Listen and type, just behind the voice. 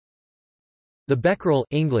The Becquerel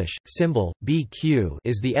English, symbol, BQ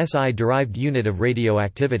is the SI-derived unit of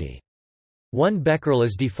radioactivity. 1 Becquerel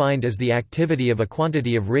is defined as the activity of a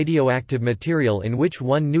quantity of radioactive material in which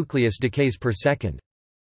 1 nucleus decays per second.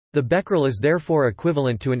 The Becquerel is therefore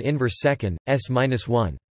equivalent to an inverse second,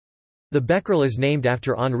 s-1. The Becquerel is named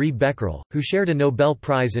after Henri Becquerel, who shared a Nobel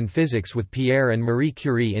Prize in Physics with Pierre and Marie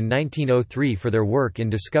Curie in 1903 for their work in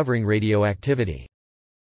discovering radioactivity.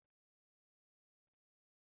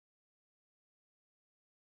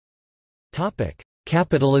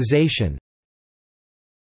 Capitalization.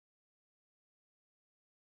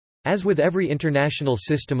 As with every international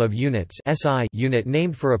system of units SI unit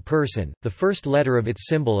named for a person, the first letter of its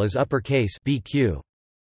symbol is uppercase BQ.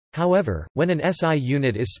 However, when an SI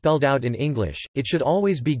unit is spelled out in English, it should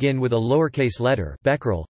always begin with a lowercase letter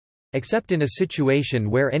Becquerel, except in a situation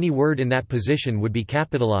where any word in that position would be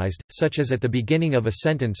capitalized, such as at the beginning of a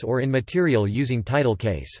sentence or in material using title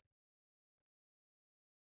case.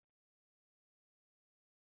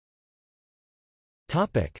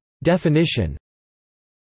 Definition.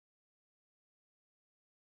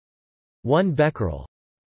 1 Becquerel.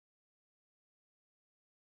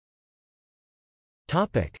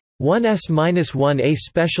 1s-1 A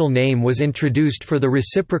special name was introduced for the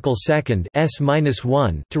reciprocal second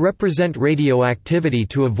s-1 to represent radioactivity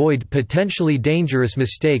to avoid potentially dangerous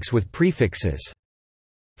mistakes with prefixes.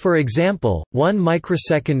 For example, 1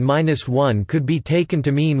 microsecond -1 could be taken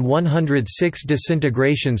to mean 106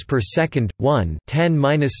 disintegrations per second, 1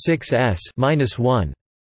 10⁻6 s-1.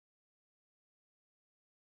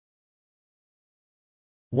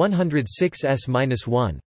 106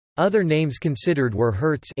 s-1. Other names considered were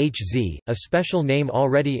Hertz Hz, a special name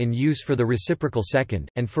already in use for the reciprocal second,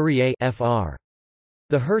 and Fourier Fr.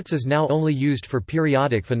 The Hertz is now only used for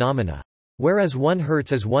periodic phenomena. Whereas 1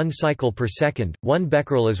 Hertz is 1 cycle per second, 1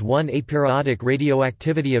 Becquerel is 1 aperiodic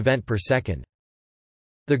radioactivity event per second.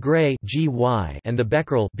 The Gray (GY) and the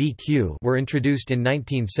Becquerel (BQ) were introduced in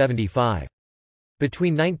 1975.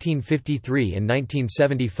 Between 1953 and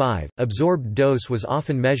 1975, absorbed dose was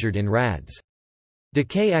often measured in rads.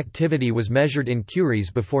 Decay activity was measured in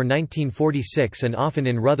curies before 1946 and often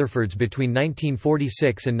in Rutherfords between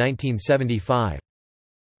 1946 and 1975.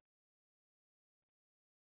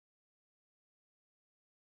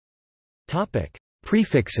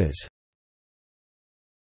 Prefixes.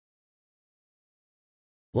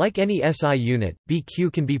 Like any SI unit,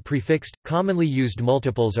 BQ can be prefixed. Commonly used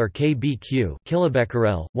multiples are kBq,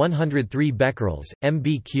 kilobecquerel, 103 becquerels;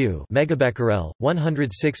 mbq, megabecquerel,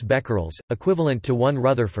 106 becquerels, equivalent to 1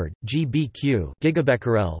 Rutherford; gbq,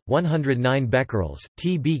 gigabecquerel, 109 becquerels;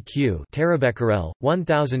 tbq, terabecquerel,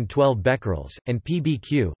 1012 becquerels; and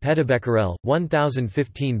pbq, petabecquerel,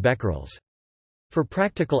 1015 becquerels. For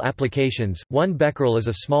practical applications, 1 becquerel is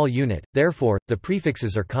a small unit, therefore, the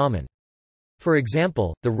prefixes are common. For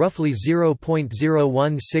example, the roughly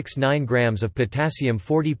 0.0169 grams of potassium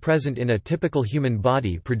 40 present in a typical human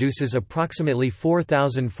body produces approximately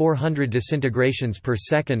 4,400 disintegrations per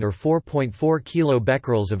second or 4.4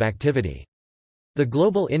 kilobecquerels of activity. The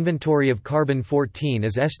global inventory of carbon-14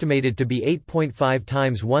 is estimated to be 8.5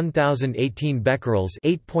 times 1018 becquerels,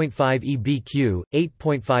 8.5 ebq,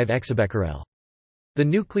 8.5 exabecquerel. The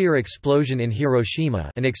nuclear explosion in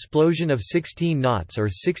Hiroshima, an explosion of 16 knots or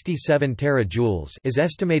 67 terajoules, is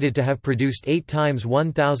estimated to have produced 8 times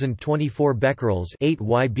 1024 becquerels, 8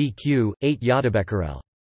 ybq, 8 yodabecquerel.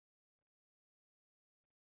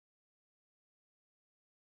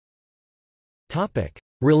 Topic: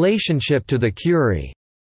 Relationship to the curie.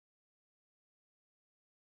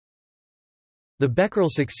 The Becquerel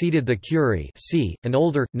succeeded the curie, an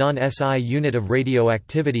older, non-SI unit of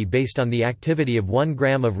radioactivity based on the activity of 1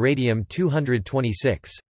 gram of radium-226.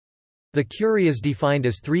 The curie is defined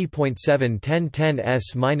as 3.71010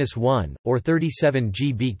 s-1, or 37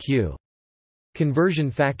 gbq. Conversion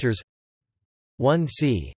factors 1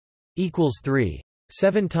 c equals 3.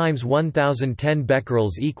 7 times 1010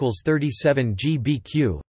 becquerels equals 37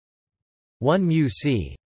 gbq. 1 mu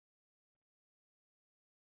c.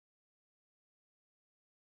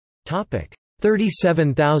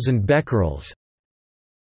 37,000 becquerels.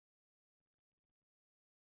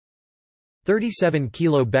 37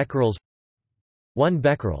 kilobecquerels. 1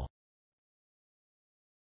 becquerel.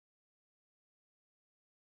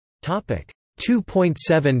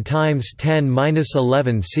 2.7 times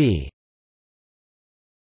 10⁻11 c.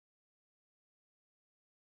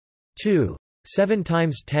 2. 7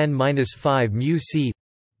 times 10⁻5 mu c.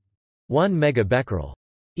 1 megabecquerel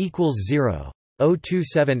equals 0.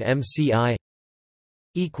 027 mci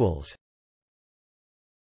equals.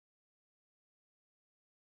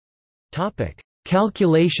 Topic: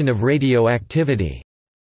 Calculation of radioactivity.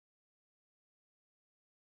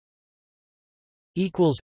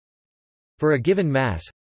 equals for a given mass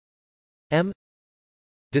m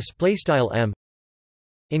display style m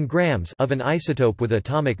in grams of an isotope with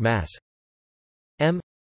atomic mass m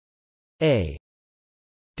a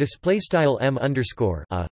display style m underscore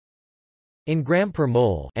a in gram per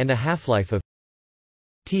mole and a half-life of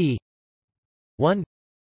t 1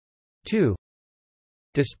 2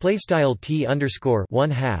 display style t underscore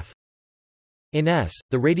 1/2. In S,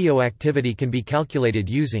 the radioactivity can be calculated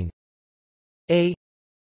using a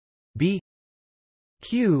b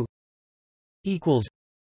q equals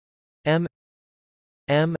m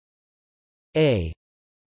m a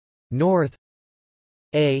north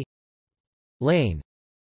a lane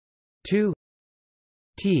 2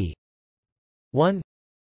 t 1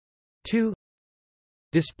 2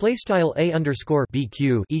 display style a underscore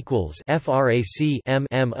bq equals frac m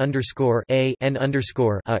m underscore a n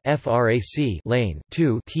underscore a frac lane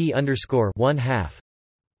 2 t underscore 1/2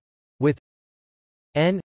 with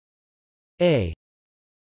n a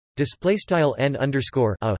display style n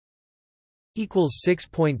underscore a equals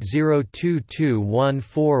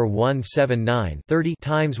 6.02214179 30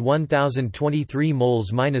 times 1023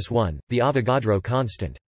 moles minus 1, the Avogadro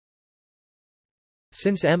constant.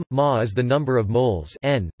 Since m ma is the number of moles,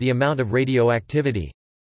 n the amount of radioactivity,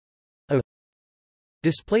 a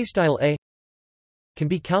display style a can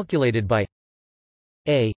be calculated by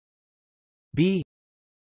a b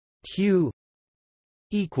q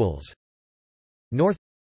equals north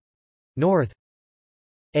north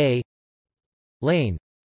a lane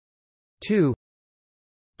 2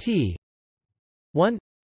 t 1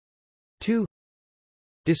 2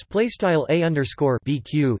 display style a underscore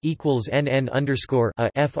bq equals nn underscore a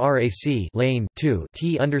frac lane 2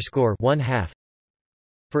 t underscore 1/2.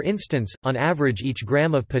 For instance, on average each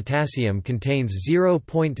gram of potassium contains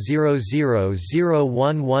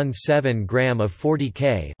 0.000117 gram of 40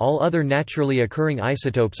 K. All other naturally occurring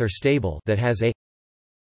isotopes are stable that has a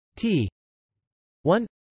t 1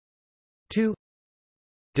 2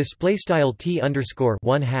 display style t underscore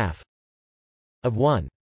 1/2 of 1.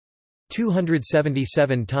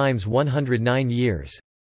 277 times 109 years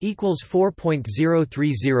equals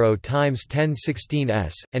 4.030 times 1016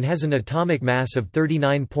 s, and has an atomic mass of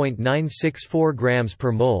 39.964 grams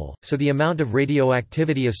per mole, so the amount of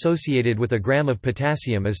radioactivity associated with a gram of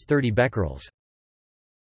potassium is 30 becquerels.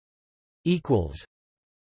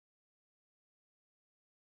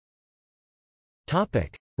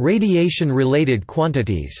 Radiation-related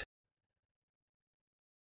quantities.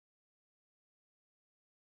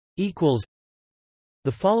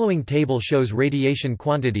 The following table shows radiation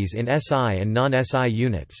quantities in SI and non-SI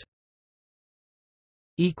units.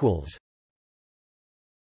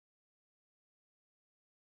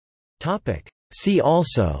 See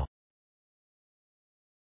also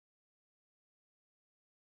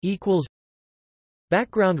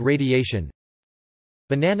background radiation,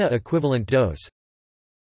 banana equivalent dose,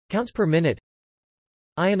 counts per minute,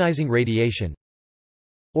 ionizing radiation,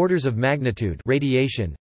 orders of magnitude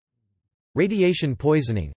radiation, radiation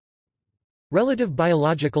poisoning, relative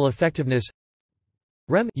biological effectiveness,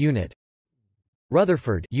 REM unit,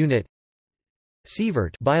 Rutherford unit,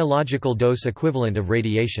 sievert biological dose equivalent of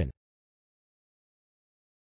radiation.